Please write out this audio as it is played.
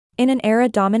In an era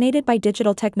dominated by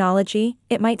digital technology,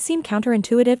 it might seem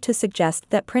counterintuitive to suggest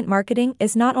that print marketing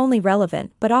is not only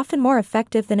relevant but often more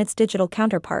effective than its digital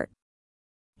counterpart.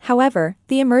 However,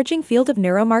 the emerging field of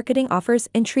neuromarketing offers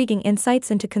intriguing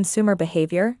insights into consumer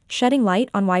behavior, shedding light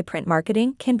on why print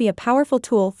marketing can be a powerful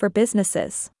tool for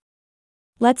businesses.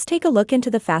 Let's take a look into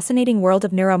the fascinating world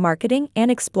of neuromarketing and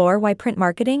explore why print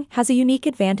marketing has a unique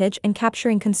advantage in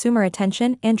capturing consumer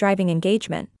attention and driving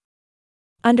engagement.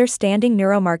 Understanding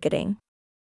neuromarketing.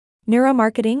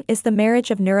 Neuromarketing is the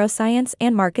marriage of neuroscience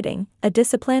and marketing, a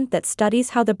discipline that studies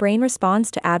how the brain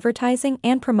responds to advertising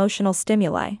and promotional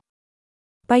stimuli.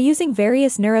 By using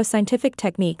various neuroscientific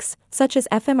techniques, such as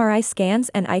fMRI scans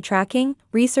and eye tracking,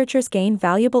 researchers gain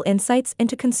valuable insights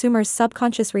into consumers'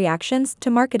 subconscious reactions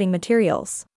to marketing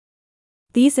materials.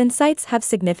 These insights have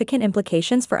significant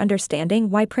implications for understanding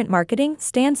why print marketing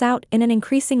stands out in an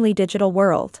increasingly digital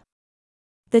world.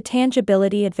 The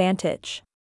tangibility advantage.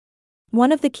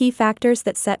 One of the key factors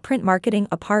that set print marketing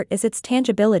apart is its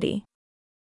tangibility.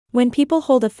 When people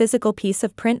hold a physical piece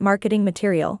of print marketing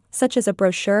material, such as a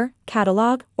brochure,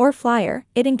 catalog, or flyer,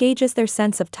 it engages their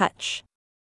sense of touch.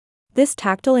 This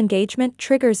tactile engagement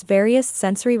triggers various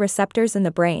sensory receptors in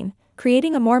the brain,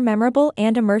 creating a more memorable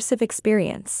and immersive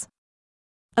experience.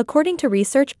 According to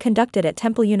research conducted at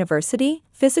Temple University,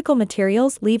 physical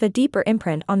materials leave a deeper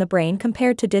imprint on the brain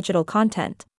compared to digital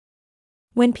content.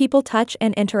 When people touch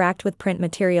and interact with print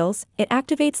materials, it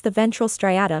activates the ventral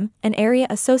striatum, an area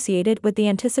associated with the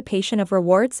anticipation of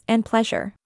rewards and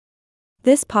pleasure.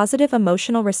 This positive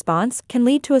emotional response can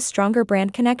lead to a stronger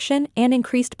brand connection and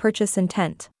increased purchase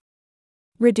intent.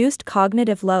 Reduced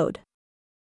cognitive load.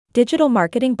 Digital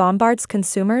marketing bombards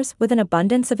consumers with an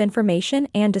abundance of information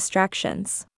and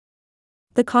distractions.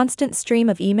 The constant stream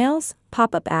of emails,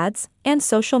 pop-up ads, and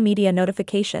social media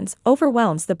notifications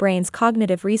overwhelms the brain's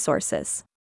cognitive resources.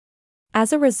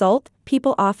 As a result,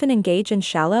 people often engage in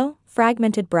shallow,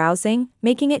 fragmented browsing,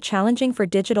 making it challenging for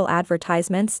digital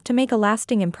advertisements to make a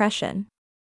lasting impression.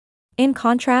 In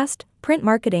contrast, print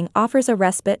marketing offers a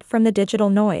respite from the digital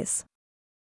noise.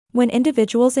 When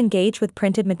individuals engage with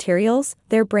printed materials,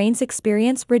 their brains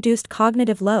experience reduced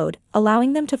cognitive load,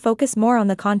 allowing them to focus more on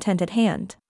the content at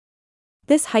hand.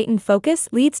 This heightened focus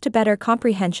leads to better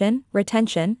comprehension,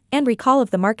 retention, and recall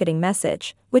of the marketing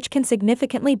message, which can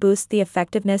significantly boost the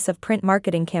effectiveness of print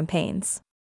marketing campaigns.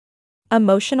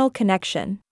 Emotional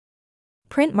connection.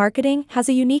 Print marketing has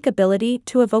a unique ability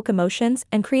to evoke emotions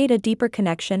and create a deeper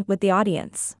connection with the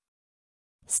audience.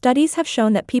 Studies have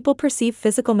shown that people perceive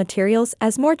physical materials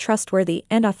as more trustworthy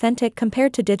and authentic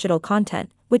compared to digital content,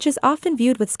 which is often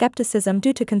viewed with skepticism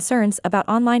due to concerns about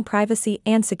online privacy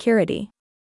and security.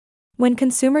 When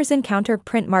consumers encounter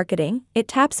print marketing, it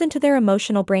taps into their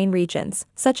emotional brain regions,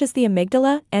 such as the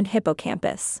amygdala and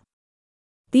hippocampus.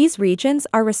 These regions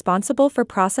are responsible for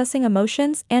processing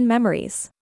emotions and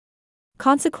memories.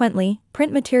 Consequently,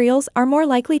 print materials are more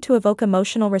likely to evoke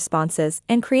emotional responses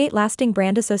and create lasting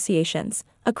brand associations,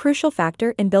 a crucial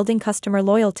factor in building customer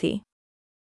loyalty.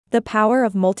 The power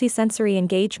of multisensory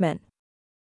engagement.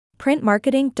 Print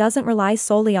marketing doesn't rely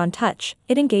solely on touch,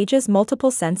 it engages multiple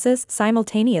senses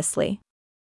simultaneously.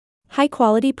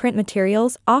 High-quality print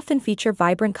materials often feature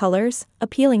vibrant colors,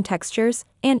 appealing textures,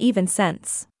 and even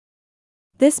scents.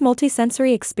 This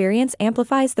multisensory experience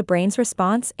amplifies the brain's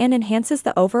response and enhances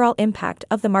the overall impact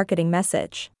of the marketing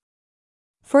message.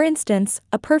 For instance,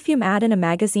 a perfume ad in a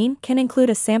magazine can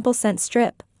include a sample scent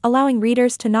strip, allowing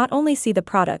readers to not only see the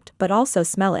product but also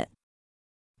smell it.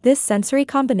 This sensory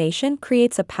combination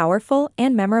creates a powerful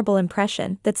and memorable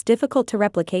impression that's difficult to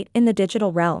replicate in the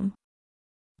digital realm.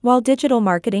 While digital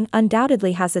marketing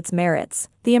undoubtedly has its merits,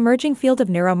 the emerging field of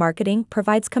neuromarketing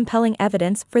provides compelling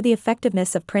evidence for the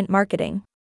effectiveness of print marketing.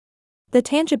 The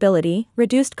tangibility,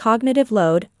 reduced cognitive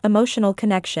load, emotional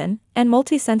connection, and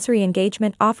multisensory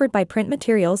engagement offered by print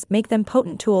materials make them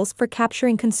potent tools for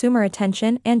capturing consumer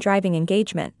attention and driving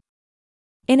engagement.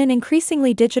 In an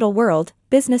increasingly digital world,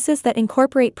 businesses that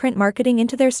incorporate print marketing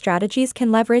into their strategies can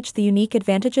leverage the unique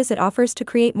advantages it offers to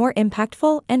create more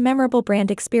impactful and memorable brand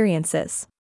experiences.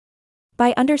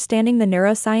 By understanding the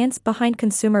neuroscience behind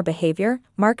consumer behavior,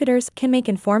 marketers can make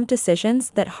informed decisions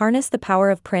that harness the power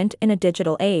of print in a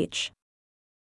digital age.